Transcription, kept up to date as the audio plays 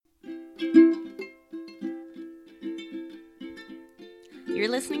You're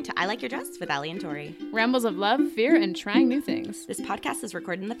listening to I Like Your Dress with Ali and Tori. Rambles of love, fear, and trying new things. This podcast is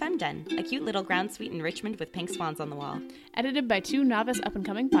recorded in the Femme Den, a cute little ground suite in Richmond with pink swans on the wall. Edited by two novice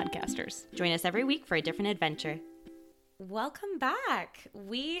up-and-coming podcasters. Join us every week for a different adventure. Welcome back.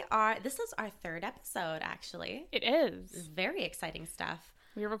 This is our third episode, actually. It is. Very exciting stuff.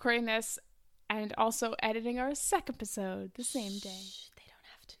 We are recording this and also editing our second episode the same day. They don't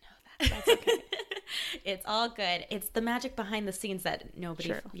have to know that. That's okay. It's all good. It's the magic behind the scenes that nobody...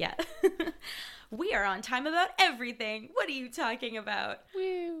 True. Yeah. We are on time about everything. What are you talking about?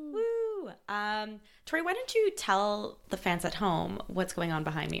 Woo. Woo. Tori, why don't you tell the fans at home what's going on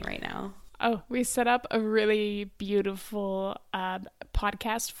behind me right now? Oh, we set up a really beautiful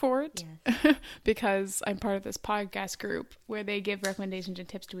podcast for it because I'm part of this podcast group where they give recommendations and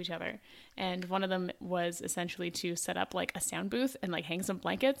tips to each other. And one of them was essentially to set up like a sound booth and like hang some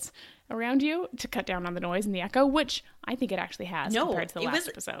blankets around you to cut down on the noise and the echo, which I think it actually has compared to the last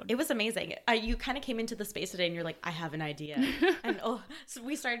episode. It was amazing. You kind of came into the space today and you're like, I have an idea. And so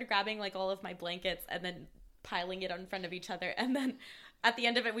we started grabbing like all of my blankets and then piling it in front of each other. And then at the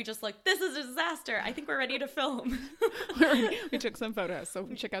end of it, we just looked, this is a disaster. I think we're ready to film. We took some photos, so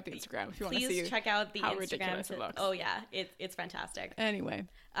check out the Instagram if you want to see Please check out the how Instagram. ridiculous it looks. Oh, yeah. It's fantastic. Anyway.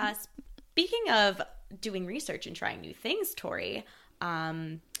 Speaking of doing research and trying new things, Tori,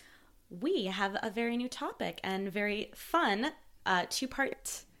 we have a very new topic and very fun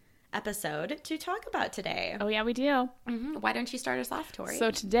two-part episode to talk about today. Oh, yeah, we do. Mm-hmm. Why don't you start us off, Tori?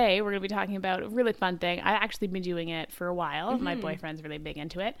 So today we're going to be talking about a really fun thing. I've actually been doing it for a while. Mm-hmm. My boyfriend's really big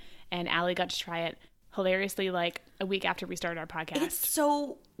into it. And Allie got to try it hilariously like a week after we started our podcast. It's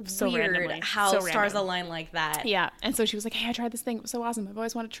so weird randomly. how So stars random. align like that. Yeah. And so she was like, hey, I tried this thing. It was so awesome. I've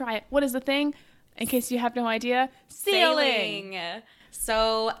always wanted to try it. What is the thing? In case you have no idea, sailing.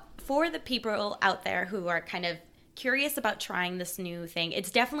 So for the people out there who are kind of curious about trying this new thing,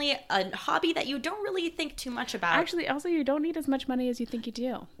 it's definitely a hobby that you don't really think too much about. Actually, also, you don't need as much money as you think you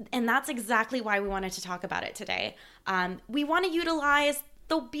do. And that's exactly why we wanted to talk about it today. We want to utilize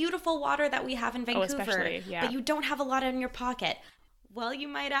the beautiful water that we have in Vancouver, but you don't have a lot in your pocket. Well, you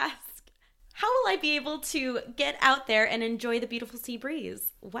might ask, how will I be able to get out there and enjoy the beautiful sea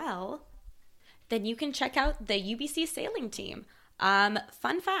breeze? Well, then you can check out the UBC sailing team.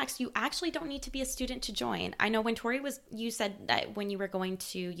 Fun facts, you actually don't need to be a student to join. I know when Tori you said that when you were going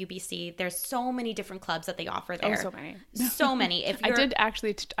to UBC, there's so many different clubs that they offer there. Oh, so many. So many. If I did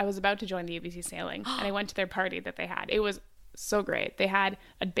actually, I was about to join the UBC sailing and I went to their party that they had. It was so great. They had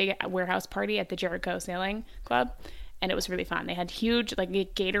a big warehouse party at the Jericho Sailing Club and it was really fun. They had huge, like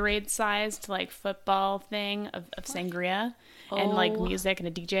Gatorade sized, like football thing of sangria and like music and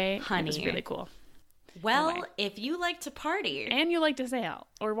a DJ. Honey. It was really cool. Well, Anyway. if you like to party And you like to sail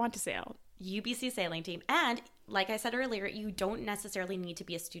or want to sail. UBC sailing team, and like I said earlier, you don't necessarily need to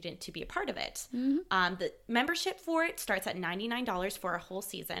be a student to be a part of it. Mm-hmm. The membership for it starts at $99 for a whole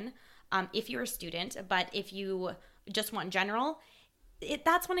season if you're a student, but if you just want general,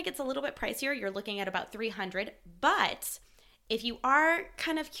 that's when it gets a little bit pricier. You're looking at about $300, but if you are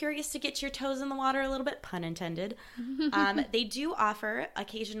kind of curious to get your toes in the water a little bit, pun intended, they do offer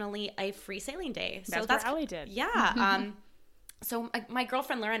occasionally a free sailing day. That's what Allie did. Yeah. So my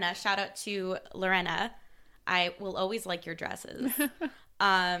girlfriend Lorena, shout out to Lorena, I will always like your dresses.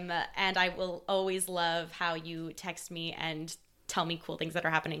 And I will always love how you text me and tell me cool things that are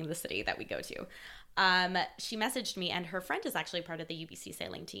happening in the city that we go to. She messaged me, and her friend is actually part of the UBC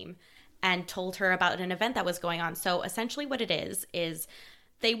sailing team, and told her about an event that was going on. So essentially what it is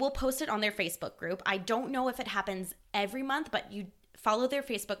they will post it on their Facebook group. I don't know if it happens every month, but you follow their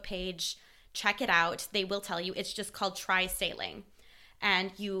Facebook page, check it out. They will tell you. It's just called Try Sailing.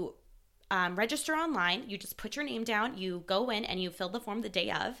 And you register online. You just put your name down. You go in and you fill the form the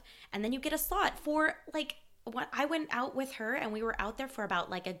day of. And then you get a slot for like what I went out with her, and we were out there for about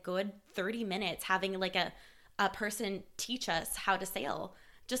like a good 30 minutes having like a person teach us how to sail.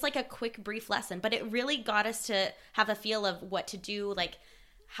 Just like a quick, brief lesson. But it really got us to have a feel of what to do, like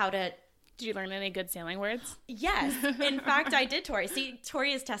how to... Did you learn any good sailing words? Yes. In fact, I did, Tori. See,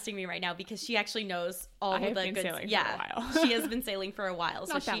 Tori is testing me right now because she actually knows all of the good... sailing for a while. She has been sailing for a while.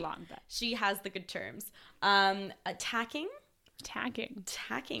 Not that long, but... She has the good terms. Tacking.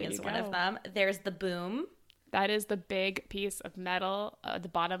 Tacking is one of them. There's the boom. That is the big piece of metal at the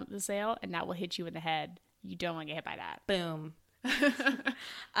bottom of the sail, and that will hit you in the head. You don't want to get hit by that. Boom.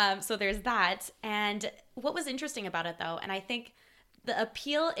 So there's that. And what was interesting about it, though, and I think the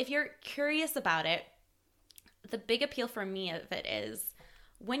appeal, if you're curious about it, the big appeal for me of it is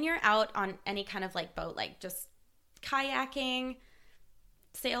when you're out on any kind of like boat, like just kayaking,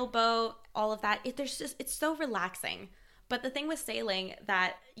 sailboat, all of that, it's so relaxing. But the thing with sailing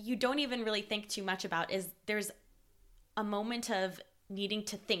that you don't even really think too much about is there's a moment of needing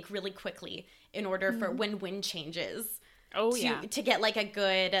to think really quickly in order for when wind changes. To get like a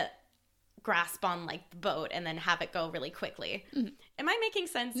good grasp on like the boat and then have it go really quickly. Am I making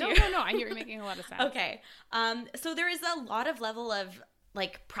sense here? No. I hear you're making a lot of sense. Okay. So there is a lot of level of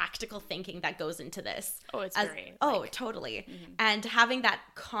like practical thinking that goes into this. Oh, it's very. Totally. And having that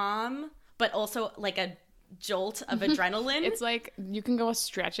calm, but also like a jolt of adrenaline. It's like you can go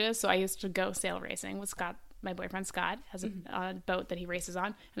stretches. So I used to go sail racing with Scott. My boyfriend Scott has a boat that he races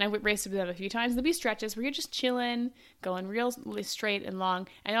on, and I raced with him a few times. There'll be stretches where you're just chilling, going really straight and long,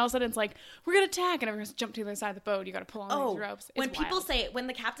 and all of a sudden it's like, we're gonna tack, and everyone's jump to the other side of the boat. You gotta pull on these ropes. When people say, when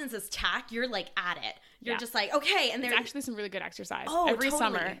the captain says tack, you're like at it. You're just like, okay. And there's actually some really good exercise. totally. Every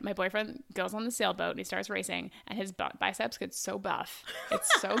summer, my boyfriend goes on the sailboat and he starts racing, and his biceps get so buff.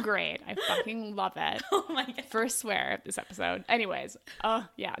 It's so great. I fucking love it. Oh my God. First swear this episode. Anyways,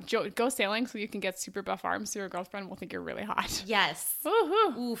 go sailing so you can get super buff arms so your girlfriend will think you're really hot. Yes.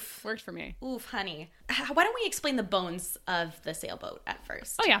 Woohoo. Oof. Worked for me. Oof, honey. Why don't we explain the bones of the sailboat at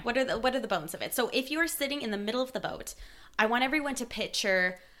first? Oh, yeah. What are the bones of it? So if you are sitting in the middle of the boat, I want everyone to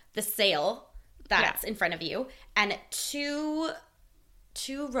picture the sail that's in front of you and two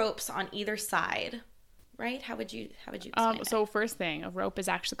ropes on either side, right? How would you explain it? So first thing, a rope is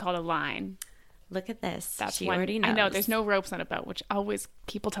actually called a line. Look at this. That's she already knows. I know there's no ropes on a boat, which always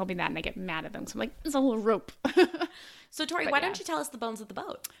people tell me that and I get mad at them. So I'm like, it's a little rope. So Tori, why don't you tell us the bones of the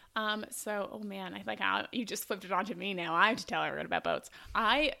boat? You just flipped it onto me now. I have to tell everyone about boats.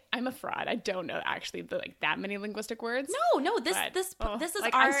 I'm a fraud. I don't know actually that many linguistic words. No. This is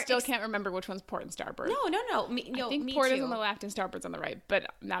like, I still can't remember which one's port and starboard. No. I think port is on the left and starboard's on the right, but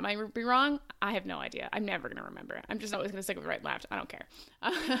that might be wrong. I have no idea. I'm never gonna remember. I'm just always gonna stick with right and left. I don't care.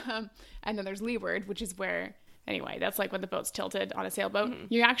 And then there's leeward, which is where. Anyway, that's like when the boat's tilted on a sailboat.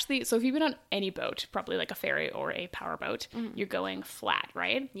 You actually, so if you've been on any boat, probably like a ferry or a power boat, you're going flat,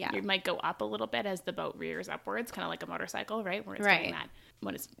 right? Yeah. You might go up a little bit as the boat rears upwards, kind of like a motorcycle, right? Where it's doing that.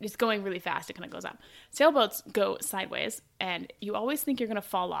 When it's going really fast, it kind of goes up. Sailboats go sideways, and you always think you're going to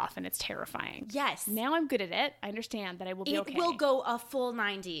fall off, and it's terrifying. Yes. Now I'm good at it. I understand that I will be okay. It will go a full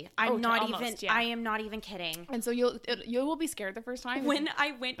 90. I am not even kidding. And so you will be scared the first time. When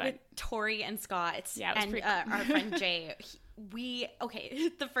I went with Tori and Scott and our friend Jay,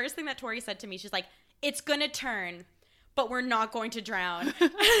 the first thing that Tori said to me, she's like, it's going to turn, but we're not going to drown.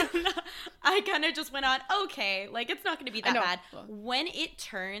 I kind of just went on, okay, like it's not going to be that bad. When it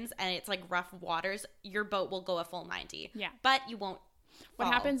turns and it's like rough waters, your boat will go a full 90. Yeah. But you won't fall.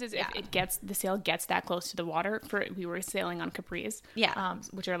 What happens is if the sail gets that close to the water, we were sailing on Capris,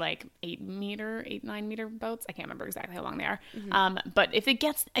 which are like 9 meter boats. I can't remember exactly how long they are. But if it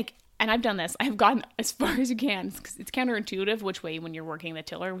gets like, and I've done this, I've gotten as far as you can because it's counterintuitive which way when you're working the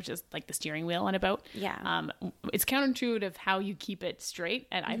tiller, which is like the steering wheel on a boat. Yeah. It's counterintuitive how you keep it straight,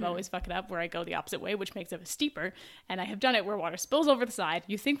 and I've always fucked it up where I go the opposite way, which makes it steeper. And I have done it where water spills over the side.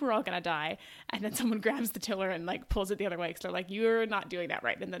 You think we're all gonna die, and then someone grabs the tiller and like pulls it the other way because they're like, "You're not doing that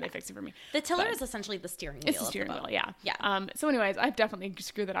right," and then they fix it for me. The tiller is essentially the steering wheel. It's the steering wheel, yeah. Yeah. So, anyways, I've definitely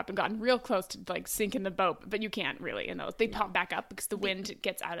screwed that up and gotten real close to like sinking the boat, but you can't really in those. They pop back up because the wind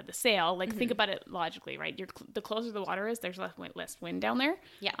gets out of the sail. Like think about it logically, right? The closer the water is, there's less wind down there.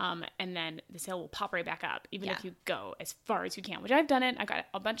 Yeah. And then the sail will pop right back up, even if you go as far as you can, which I've done it. I got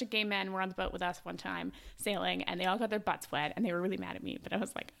a bunch of gay men were on the boat with us one time sailing, and they all got their butts wet, and they were really mad at me. But I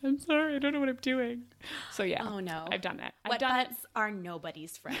was like, I'm sorry, I don't know what I'm doing. So yeah. Oh no. I've done that. Wet butts are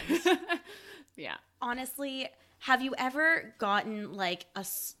nobody's friends. Yeah. Honestly, have you ever gotten like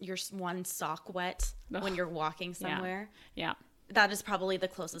your one sock wet when you're walking somewhere? Yeah. That is probably the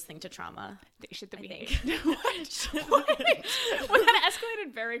closest thing to trauma. Shit that we hate. What? Well, that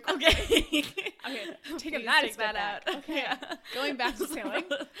escalated very quickly. Okay, taking that out. Okay, yeah. Going back to sailing.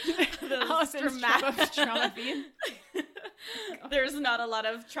 Allison's trauma feed. There's not a lot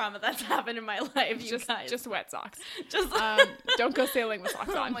of trauma that's happened in my life, you guys. Just wet socks. Just don't go sailing with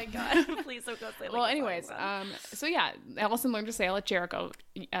socks on. Oh my god! Please don't go sailing. Well, anyways, so yeah, Allison learned to sail at Jericho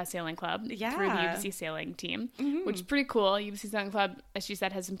Sailing Club through the UBC sailing team, which is pretty cool. UBC Sailing Club, as she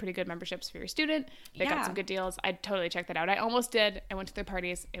said, has some pretty good memberships for your student. They got some good deals. I'd totally check that out. I almost did. I went to their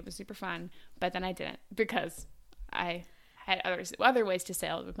parties. It was super fun, but then I didn't because I had other ways to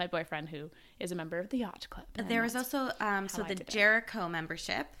sail with my boyfriend, who is a member of the yacht club. There was also the Jericho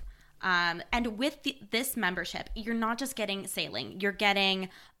membership. And with this membership, you're not just getting sailing. You're getting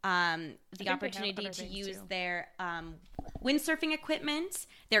the opportunity to use their windsurfing equipment,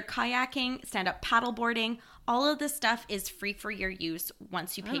 their kayaking, stand-up paddleboarding. All of this stuff is free for your use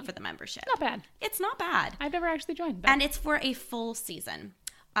once you pay for the membership. Not bad. It's not bad. I've never actually joined. But... And it's for a full season.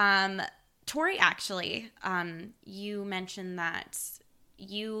 Tori, actually, you mentioned that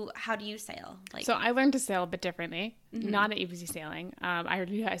how do you sail? So I learned to sail a bit differently, not at UBC Sailing. I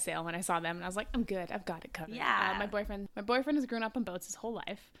heard you guys sail when I saw them, and I was like, I'm good. I've got it covered. Yeah. My boyfriend has grown up on boats his whole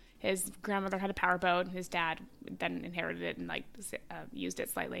life. His grandmother had a powerboat, and his dad then inherited it and used it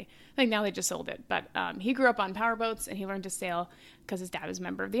slightly. I think now they just sold it. But he grew up on powerboats, and he learned to sail because his dad was a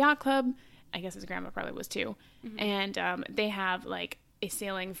member of the yacht club. I guess his grandma probably was too. And they have a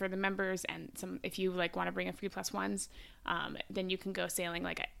sailing for the members, and some if you want to bring a free +1s, then you can go sailing.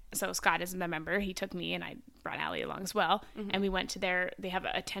 So Scott is a member. He took me, and I brought Allie along as well. And we went to they have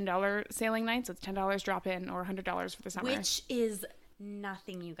a $10 sailing night, so it's $10 drop in or $100 for the summer, which is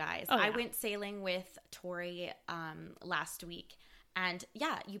nothing, you guys. I went sailing with Tori last week, and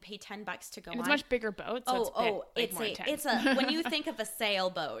you pay $10 to go on. It's a much bigger boat. So it's a when you think of a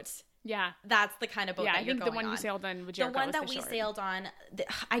sailboat. Yeah, that's the kind of boat that you're going on. I think the one you sailed on with Jericho the one that we sailed on,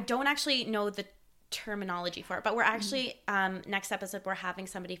 I don't actually know the terminology for it, but we're actually next episode we're having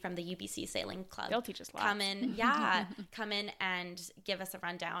somebody from the UBC Sailing Club. They'll teach us lots. Come in and give us a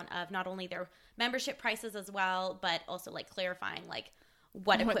rundown of not only their membership prices as well, but also clarifying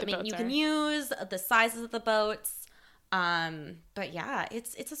what equipment you can use, the sizes of the boats. But yeah,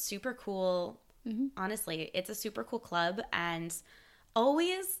 it's a super cool. Honestly, it's a super cool club, and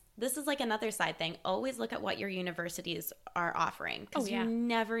always. This is another side thing. Always look at what your universities are offering, because you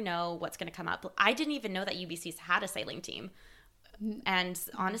never know what's going to come up. I didn't even know that UBC's had a sailing team. And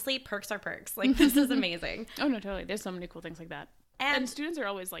honestly, perks are perks. This is amazing. Oh, no, totally. There's so many cool things like that. And students are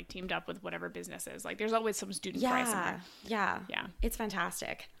always teamed up with whatever businesses. There's always some student price in there. Yeah. It's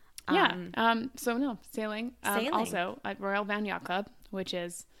fantastic. Sailing. Also at Royal Van Yacht Club, which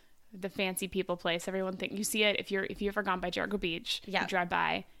is the fancy people place. Everyone you see it if you've ever gone by Jericho Beach. You drive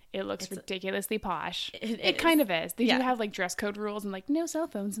by. It looks ridiculously posh. It kind of is. They do have dress code rules and no cell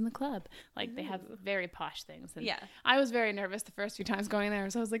phones in the club. They have very posh things. And I was very nervous the first few times going there.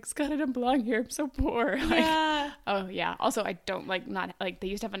 So I was like, Scott, I don't belong here. I'm so poor. Oh yeah. Also, I don't they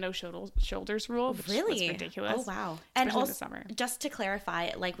used to have a no shoulders rule. Which was ridiculous. Oh wow. Especially and also, in the summer. Just to clarify,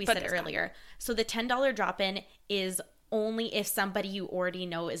 like we said earlier, so the $10 drop in is only if somebody you already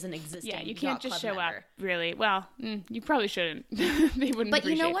know is an existing you can't just show member. Up really well. You probably shouldn't. They wouldn't. But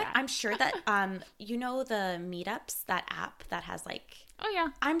you know what? That. I'm sure that the meetups, that app that has oh yeah,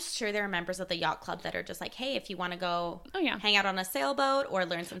 I'm sure there are members of the yacht club that are just hey, if you want to go hang out on a sailboat or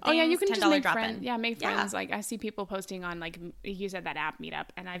learn some things, oh yeah, you can $10 just make drop friends. in. Yeah, make friends. I see people posting on you said that app Meetup,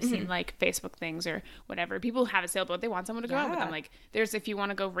 and I've seen Facebook things or whatever. People have a sailboat, they want someone to go out with them. There's if you want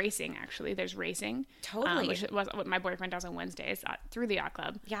to go racing, actually there's racing. Totally. Which was what my boyfriend does on Wednesdays through the yacht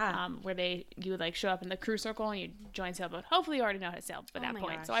club. Yeah. Where you would show up in the crew circle and you join sailboat. Hopefully you already know how to sail by that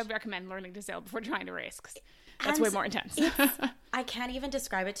point. Gosh. So I recommend learning to sail before trying to race, because that's way more intense. I can't even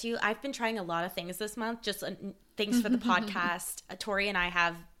describe it to you. I've been trying a lot of things this month, just things for the podcast. Tori and I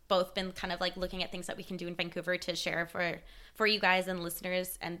have both been kind of looking at things that we can do in Vancouver to share for you guys and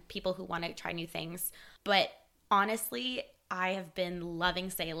listeners and people who want to try new things. But honestly, I have been loving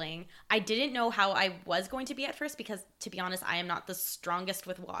sailing. I didn't know how I was going to be at first because, to be honest, I am not the strongest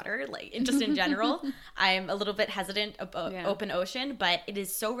with water, just in general. I'm a little bit hesitant about open ocean, but it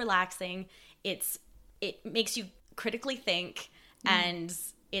is so relaxing. It makes you critically think, and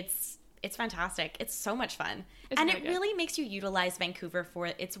it's fantastic. It's so much fun. And it really makes you utilize Vancouver for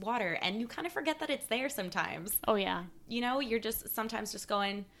its water, and you kind of forget that it's there sometimes. Oh, yeah. You're just sometimes just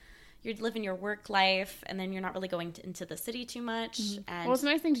going... You're living your work life, and then you're not really going into the city too much. And it's a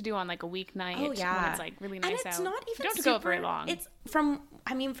nice thing to do on a weeknight. Oh yeah, when it's really nice out. And it's not even you don't have to go very long. It's from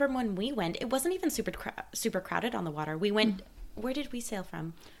when we went, it wasn't even super crowded on the water. We went. Where did we sail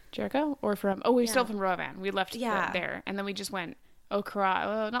from? Jericho, or from? Oh, we sailed from Royal Van. We left there, and then we just went across.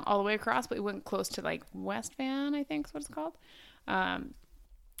 Well, not all the way across, but we went close to West Van, I think is what it's called. But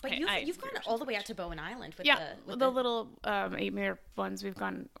you've gone all the way out to Bowen Island with the little 8-meter ones. We've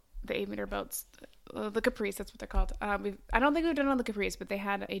gone. The 8-meter boats, the Caprice, that's what they're called. I don't think we've done it on the Caprice, but they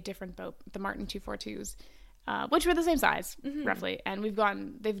had a different boat, the Martin 242s, which were the same size, roughly. And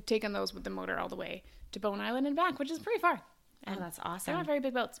they've taken those with the motor all the way to Bowen Island and back, which is pretty far. Oh, that's They're awesome. not very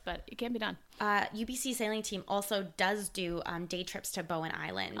big boats, but it can be done. UBC sailing team also does do day trips to Bowen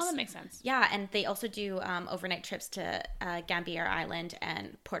Island. Oh, that makes sense. Yeah, and they also do overnight trips to Gambier Island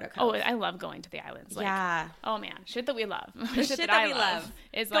and Porto Oh, Cove. I love going to the islands. Like, yeah. oh man, shit that we love. The shit that we love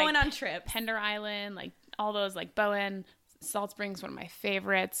is going like on trips. Pender Island, like all those, like Bowen, Salt Springs, one of my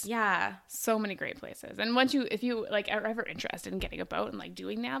favorites. Yeah. So many great places. And if you like are ever interested in getting a boat and like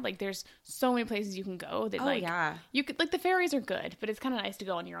doing that, like there's so many places you can go that you could, like, the ferries are good, but it's kind of nice to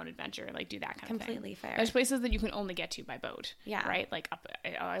go on your own adventure and like do that kind of thing. Completely fair. There's places that you can only get to by boat. Yeah. Right? Like up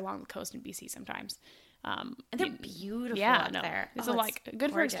along the coast in BC sometimes. And they're beautiful up there. It's Oh, like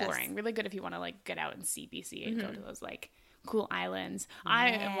good gorgeous. for exploring. Really good if you want to like get out and see BC and go to those like cool islands. I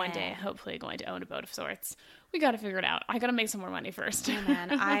am one day hopefully going to own a boat of sorts. We got to figure it out. I got to make some more money first. Oh,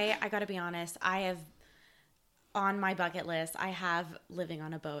 man, I got to be honest. I have on my bucket list, I have living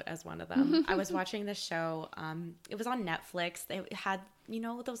on a boat as one of them. I was watching this show. It was on Netflix. They had,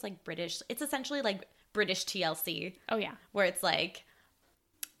 those like British, it's essentially like British TLC. Oh yeah. Where it's like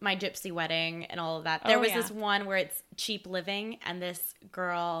My Gypsy Wedding and all of that. There was this one where it's cheap living, and this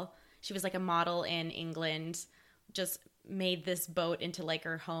girl, she was like a model in England, just made this boat into like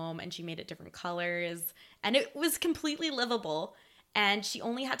her home, and she made it different colors, and it was completely livable. And she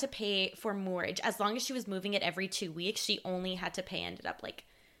only had to pay for mortgage as long as she was moving it every 2 weeks. She only had to pay, ended up like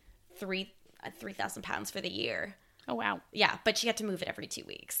 £3,000 for the year. Oh wow. Yeah, but she had to move it every 2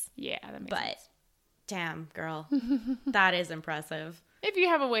 weeks. Yeah, that makes sense. Damn, girl, that is impressive. If you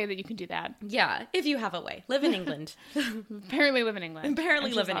have a way that you can do that. Yeah, if you have a way. Live in England. Apparently live in England.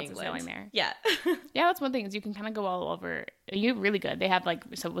 Apparently live in lots England. Of sailing there. Yeah. Yeah, that's one thing is you can kind of go all over. You're really good. They have like,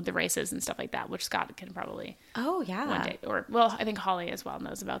 so with the races and stuff like that, which Scott can probably Oh, yeah. one day. Or, well, I think Holly as well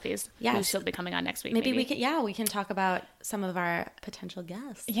knows about these. Yes. She'll be coming on next week. Maybe we can talk about some of our potential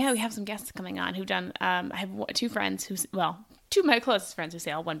guests. Yeah, we have some guests coming on who've done, I have two friends two of my closest friends who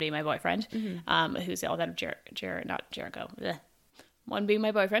sail, one being my boyfriend, who sails out of Jericho. Blech. One being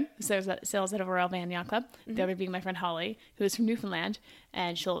my boyfriend, who sails out of Royal Van Yacht Club. The other being my friend Holly, who is from Newfoundland,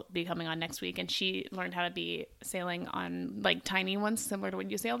 and she'll be coming on next week. And she learned how to be sailing on like tiny ones, similar to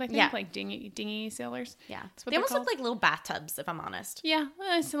what you sailed, I think, like dinghy sailors. Yeah, they almost look like little bathtubs, if I'm honest. Yeah,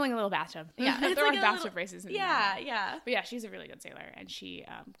 sailing a little bathtub. Yeah, there are bathtub races. Yeah. But yeah, she's a really good sailor, and she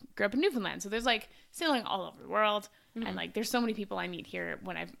grew up in Newfoundland. So there's like sailing all over the world. And like, there's so many people I meet here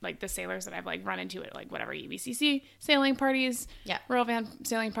when I've like the sailors that I've like run into at like whatever EBCC sailing parties, Royal Van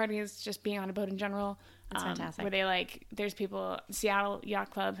sailing parties, just being on a boat in general. That's fantastic. Where they like, there's people. Seattle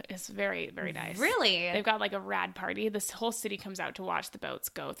Yacht Club is very, very nice. Really, they've got like a rad party. This whole city comes out to watch the boats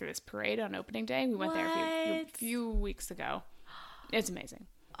go through this parade on opening day. We went there a few weeks ago. It's amazing.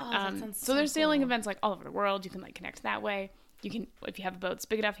 Oh, that sounds so there's sailing events like all over the world. You can like connect that way. You can, if you have a boat that's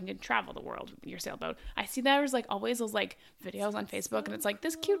big enough, you can travel the world with your sailboat. I see there's like always those like videos on Facebook, and it's like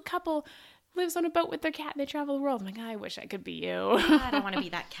this cute couple lives on a boat with their cat and they travel the world. I'm like, I wish I could be you. I don't want to be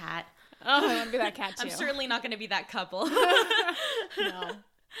that cat. Oh, I want to be that cat too. I'm certainly not going to be that couple. No. I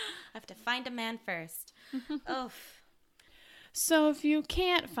have to find a man first. Oh. So if you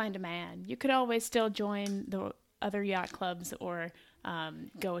can't find a man, you could always still join the other yacht clubs, or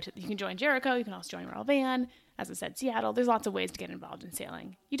you can join Jericho. You can also join Royal Van. As I said, Seattle. There's lots of ways to get involved in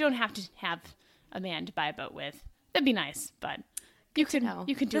sailing. You don't have to have a man to buy a boat with. That'd be nice, but you could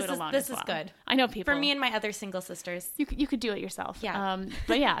do it alone. This as well. is good. I know people. For me and my other single sisters. You could do it yourself. Yeah.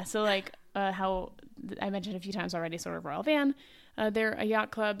 But yeah, so like how I mentioned a few times already, sort of Royal Van. They're a yacht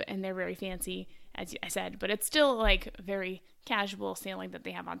club and they're very fancy, as I said, but it's still like very casual sailing that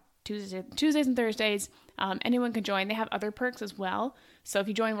they have on Tuesdays and Thursdays. Anyone can join. They have other perks as well. So if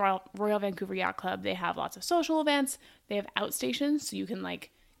you join Royal Vancouver Yacht Club, they have lots of social events. They have outstations, so you can like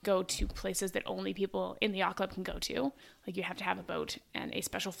go to places that only people in the yacht club can go to. Like you have to have a boat and a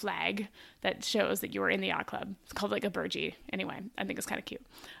special flag that shows that you are in the yacht club. It's called like a burgee. Anyway, I think it's kind of cute.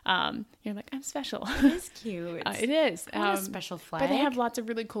 You're like, I'm special. It is cute. It is. A special flag. But they have lots of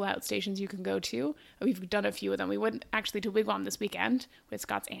really cool outstations you can go to. We've done a few of them. We went actually to Wigwam this weekend with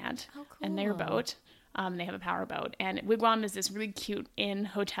Scott's aunt and their boat. They have a power boat, and Wigwam is this really cute inn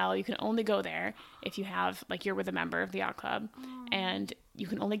hotel. You can only go there if you have you're with a member of the yacht club, and you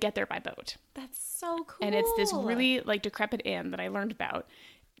can only get there by boat. That's so cool. And it's this really decrepit inn that I learned about.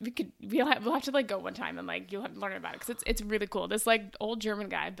 We'll have to go one time and you'll have to learn about it because it's really cool. This old German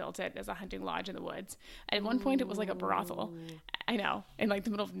guy built it as a hunting lodge in the woods. And at one point it was like a brothel. I know, in the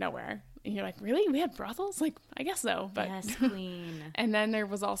middle of nowhere. And you're like, really? We had brothels? I guess so. But yes, queen. And then there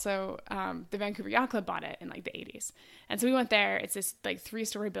was also the Vancouver Yacht Club bought it in the 80s. And so we went there. It's this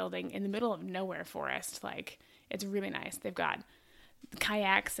 3-story building in the middle of nowhere forest. It's really nice. They've got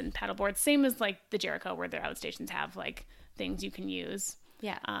kayaks and paddleboards, same as the Jericho, where their outstations have things you can use.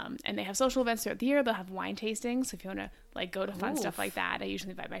 Yeah. And they have social events throughout the year. They'll have wine tastings. So if you want to like go to fun stuff like that, I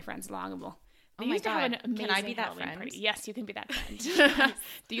usually invite my friends along and we'll. They used to have an amazing Can I be that Halloween friend? party. Yes, you can be that friend.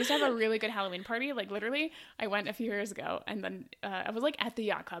 They used to have a really good Halloween party. Like literally, I went a few years ago, and then I was like at the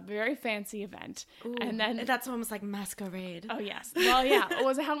yacht club, very fancy event. Ooh, and then that's almost like masquerade. oh yes, well yeah, it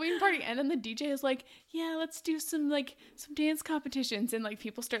was a Halloween party, and then the DJ is like, yeah, let's do some dance competitions, and like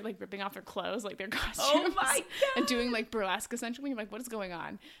people start like ripping off their clothes, like their costumes, Oh my God. and doing like burlesque essentially. You're like, what is going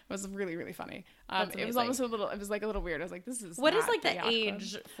on? It was really really funny. It was almost it was like a little weird. I was like, this is What is not like the yacht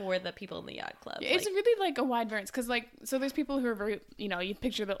age club. for the people in the yacht club? It's Like, really like a wide variance because like so there's people who are very you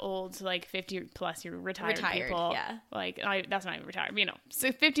picture the old like 50 plus you're retired people yeah. like that's not even retired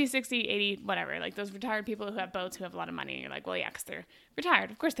so 50 60 80 whatever like those retired people who have boats who have a lot of money and you're like well yeah because they're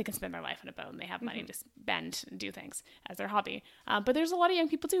retired of course they can spend their life on a boat and they have money to spend and do things as their hobby but there's a lot of young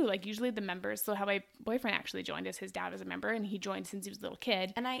people too like usually the members so how my boyfriend actually joined is his dad was a member and he joined since he was a little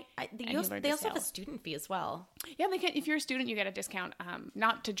kid and they also have a student fee as well. yeah, they can. If you're a student, you get a discount.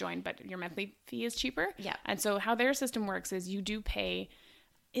 Not to join, but your monthly fee is cheaper. Yeah. And so how their system works is you do pay,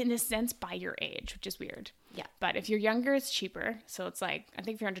 in a sense, by your age, which is weird. Yeah. But if you're younger, it's cheaper. So it's like I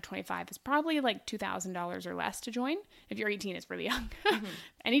think if you're under 25, it's probably like $2,000 or less to join. If you're 18, it's really young.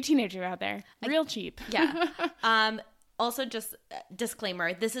 Any teenager out there, real cheap. Yeah. Also, just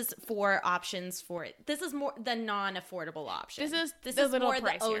disclaimer: this is for options for it. This is more the non-affordable option. This is more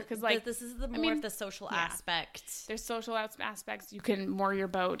pricier because like this is the more of the social aspect. There's social aspects. You can moor your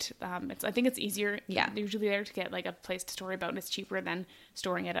boat. I think it's easier. Yeah. Usually there to get like a place to store a boat, and it's cheaper than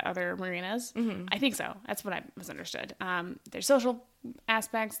storing it at other marinas. I think so. That's what I was understood. There's social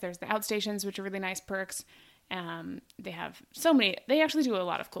aspects. There's the outstations, which are really nice perks. They have so many. They actually do a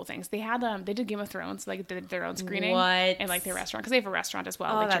lot of cool things. They had they did Game of Thrones, like they did their own screening and like their restaurant because they have a restaurant as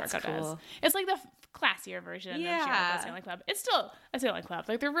well. Oh, like that's Jericho cool. does. It's like the classier version of Jericho Sailing Club. It's still a sailing club.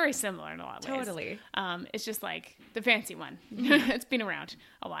 Like they're very similar in a lot of ways. Totally. It's just like the fancy one. It's been around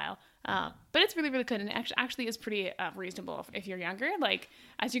a while. But it's really, really good, and it actually is pretty reasonable if you're younger. Like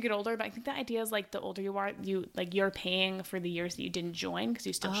as you get older, but I think the idea is like the older you are, you're paying for the years that you didn't join because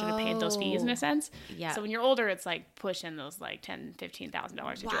you still should have paid those fees in a sense. Yeah. So when you're older, it's like pushing those like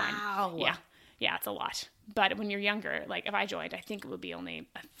 $10,000-$15,000 to join. Wow. Yeah, it's a lot. But when you're younger, like if I joined, I think it would be only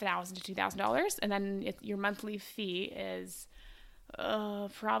 $1,000 to $2,000, and then your monthly fee is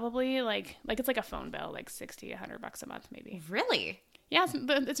probably like it's like a phone bill, like $60-$100 a month maybe. Really? Yeah,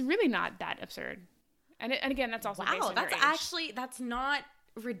 it's really not that absurd. And again, that's also based on that's your age. that's not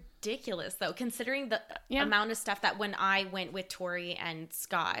ridiculous though, considering the amount of stuff that when I went with Tori and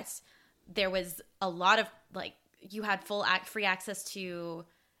Scott, there was a lot of like you had free access to.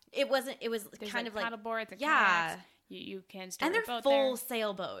 It was There's kind of like paddle boards and yeah. kayaks. You can store And your they're boat full there.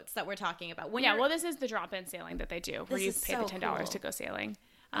 sailboats that we're talking about. Well, this is the drop-in sailing that they do, where This you is pay so the $10 cool. to go sailing.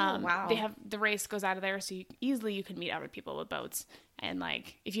 Wow. They have the race goes out of there, so you can meet other people with boats. And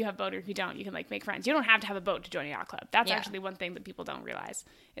like, if you have a boat or if you don't, you can like make friends. You don't have to have a boat to join a yacht club. That's actually one thing that people don't realize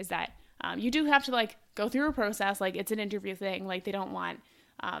is that you do have to like go through a process. Like it's an interview thing. Like they don't want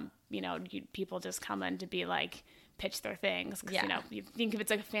people just coming to be like pitch their things. Cause, you think if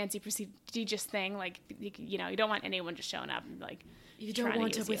it's like a fancy prestigious thing, like you don't want anyone just showing up and like you don't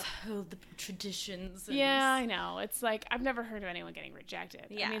want to withhold the traditions. And yeah, I know. It's like I've never heard of anyone getting rejected.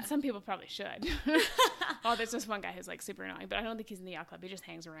 Yeah. I mean, some people probably should. Oh, there's this one guy who's like super annoying, but I don't think he's in the yacht club. He just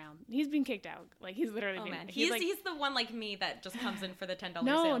hangs around. He's been kicked out. Like he's literally been. Man. He's the one like me that just comes in for the $10.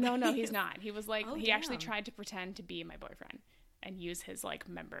 No, he's not. He was like he actually damn. tried to pretend to be my boyfriend and use his like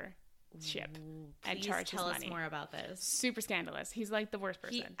membership and Please charge tell his us money. More about this. Super scandalous. He's like the worst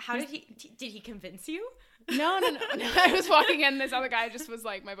person. Did he convince you? No. I was walking in, this other guy just was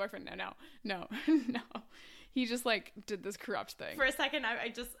like, my boyfriend. No. He just like did this corrupt thing. For a second,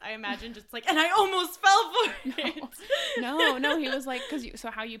 I imagined just like, and I almost fell for it. No. He was like,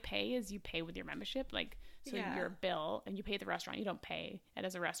 so how you pay is you pay with your membership, like your bill, and you pay the restaurant. You don't pay it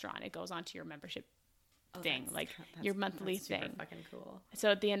as a restaurant. It goes onto your membership thing, like your monthly thing. Super fucking cool.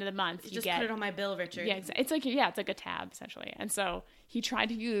 So at the end of the month, you just get put it on my bill, Richard. Yeah, it's like a tab essentially. And so he tried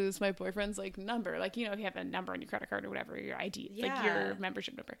to use my boyfriend's like number, like if you have a number on your credit card or whatever, your ID, like your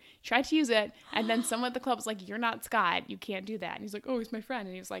membership number. He tried to use it, and then someone at the club was like, "You're not Scott. You can't do that." And he's like, "Oh, he's my friend."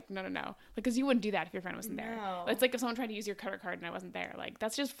 And he was like, "No, like because you wouldn't do that if your friend wasn't there. No. It's like if someone tried to use your credit card and I wasn't there. Like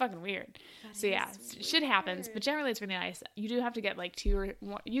that's just fucking weird." So yeah, shit happens, but generally it's really nice. You do have to get like two or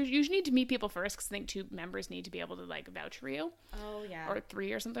one. You usually need to meet people first because I think 2 members need to be able to like vouch for you. Oh yeah. Or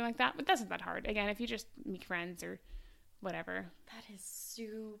 3 or something like that. But that's not that hard. Again, if you just meet friends or whatever. That is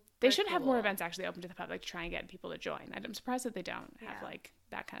super They should have more cool. events actually open to the public to try and get people to join. I'm surprised that they don't have like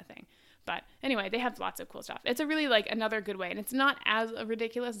that kind of thing. But anyway, they have lots of cool stuff. It's a really like another good way, and it's not as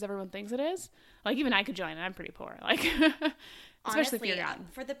ridiculous as everyone thinks it is. Like even I could join, and I'm pretty poor. Like especially Honestly, if you're young.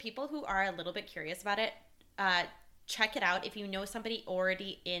 for the people who are a little bit curious about it, check it out. If you know somebody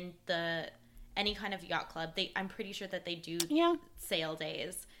already in any kind of yacht club, I'm pretty sure that they do sail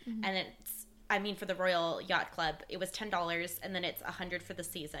days, and it's. I mean, for the Royal Yacht Club, it was $10, and then it's $100 for the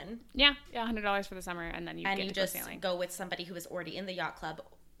season. Yeah, $100 for the summer, and then you get to go sailing. And you just go with somebody who is already in the yacht club,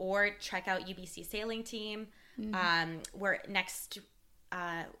 or check out UBC Sailing Team. Where next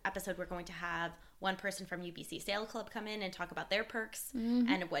episode we're going to have one person from UBC Sail Club come in and talk about their perks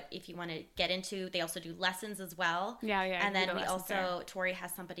and what if you want to get into. They also do lessons as well. Yeah. And then we also Tori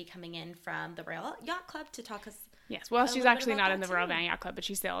has somebody coming in from the Royal Yacht Club to talk us. Yes, well, she's actually not in the Royal Van Yacht Club, but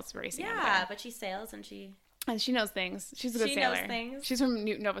she sails racing. Yeah, but she sails and she knows things. She's a good sailor. She knows things. She's from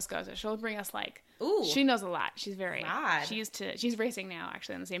Nova Scotia. She'll bring us she knows a lot. She's very. Rad. She's racing now,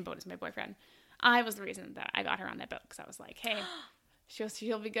 actually, on the same boat as my boyfriend. I was the reason that I got her on that boat because I was like, hey,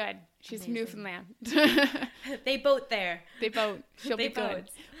 she'll be good. She's from Newfoundland. They boat there. She'll be good.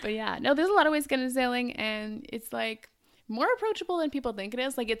 But yeah, no, there's a lot of ways to get into sailing, and it's like more approachable than people think it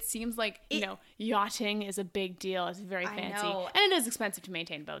is. Like it seems like yachting is a big deal. It's very fancy, and it is expensive to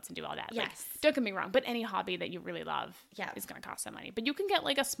maintain boats and do all that. Yes, like, don't get me wrong, but any hobby that you really love is going to cost some money. But you can get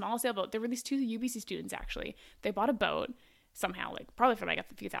like a small sailboat. There were these two UBC students actually. They bought a boat somehow, like probably for like a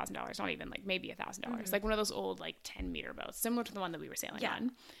few $1,000s, not even like maybe $1,000, like one of those old like 10-meter boats, similar to the one that we were sailing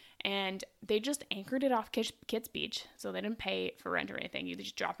on. And they just anchored it off Kitts Beach, so they didn't pay for rent or anything. You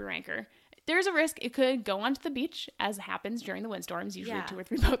just drop your anchor. There's a risk it could go onto the beach, as happens during the windstorms. Usually 2 or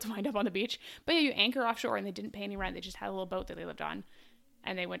 3 boats wind up on the beach. But yeah, you anchor offshore, and they didn't pay any rent. They just had a little boat that they lived on,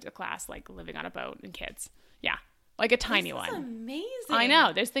 and they went to class like living on a boat and kids. Yeah, like a tiny one. That's amazing. I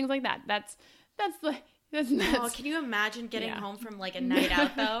know. There's things like that. That's can you imagine getting home from like a night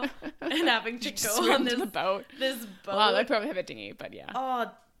out though, and having to go on this boat? Well, they probably have a dinghy, but yeah.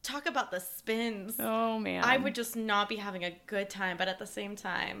 Oh, talk about the spins. Oh man, I would just not be having a good time, but at the same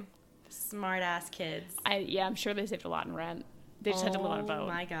time, smart ass kids. I'm sure they saved a lot in rent. They just had to live on a boat. Oh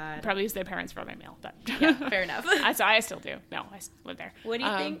my god. Probably use their parents for their meal, but yeah, fair enough. I still do. No, I live there. What do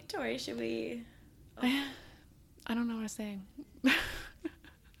you think, Tori? Should we? I don't know what I'm saying.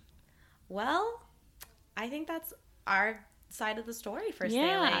 Well, I think that's our side of the story for sailing.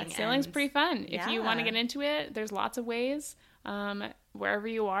 Yeah, sailing's pretty fun. If you want to get into it, there's lots of ways. Wherever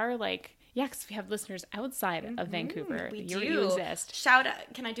you are, like, because we have listeners outside of Vancouver. You exist. Shout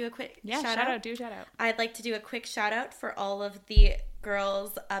out. Can I do a quick shout out? Do shout out. I'd like to do a quick shout out for all of the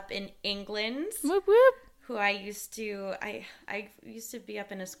girls up in England. Whoop whoop. Who I used to be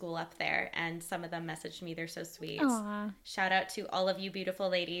up in a school up there, and some of them messaged me. They're so sweet. Aww. Shout out to all of you beautiful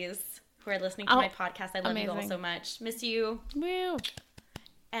ladies who are listening to my podcast. I love you all so much. Miss you. Woo.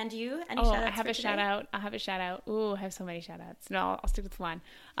 And you? Any shout outs? I have a shout out. Ooh, I have so many shout outs. No, I'll stick with one.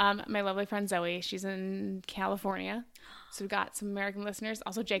 My lovely friend Zoe, she's in California. So we've got some American listeners.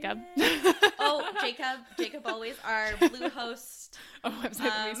 Also Jacob. Oh, Jacob always our blue host. Website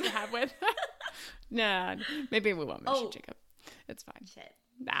that we used to have with. No, maybe we won't mention Jacob. It's fine. Shit.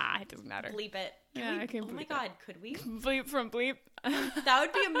 Nah, it doesn't matter. Bleep it. I can bleep it. Oh my god, could we? Bleep from bleep. That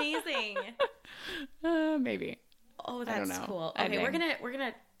would be amazing. Maybe. Oh, that's cool. Okay, editing. we're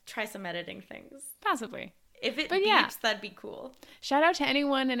gonna try some editing things. Possibly. If it beeps, that'd be cool. Shout out to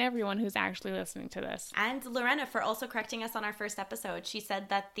anyone and everyone who's actually listening to this. And Lorena for also correcting us on our first episode. She said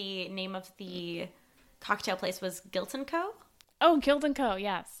that the name of the cocktail place was Gilt & Co. Oh, Gilt & Co.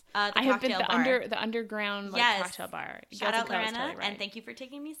 Yes, I have been the underground cocktail bar. Shout out Lorena, totally right. And thank you for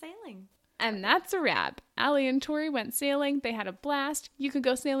taking me sailing. And that's a wrap. Allie and Tori went sailing. They had a blast. You could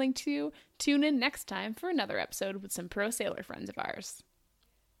go sailing too. Tune in next time for another episode with some pro sailor friends of ours.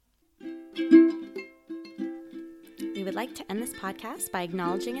 We would like to end this podcast by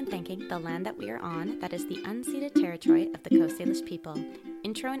acknowledging and thanking the land that we are on, that is the unceded territory of the Coast Salish people.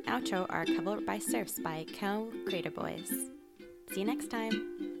 Intro and outro are covered by Surfs by Co Crater Boys. See you next time.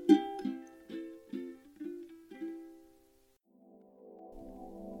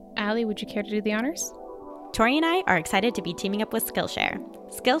 Allie, would you care to do the honors? Tori and I are excited to be teaming up with Skillshare.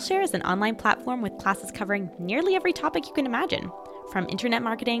 Skillshare is an online platform with classes covering nearly every topic you can imagine, from internet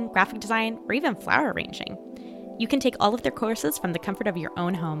marketing, graphic design, or even flower arranging. You can take all of their courses from the comfort of your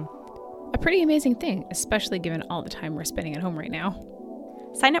own home. A pretty amazing thing, especially given all the time we're spending at home right now.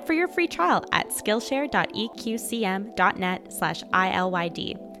 Sign up for your free trial at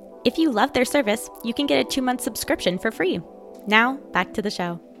skillshare.eqcm.net/ILYD. If you love their service, you can get a 2-month subscription for free. Now, back to the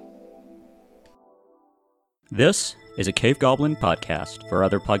show. This is a Cave Goblin podcast. For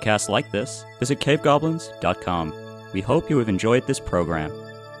other podcasts like this, visit cavegoblins.com. We hope you have enjoyed this program.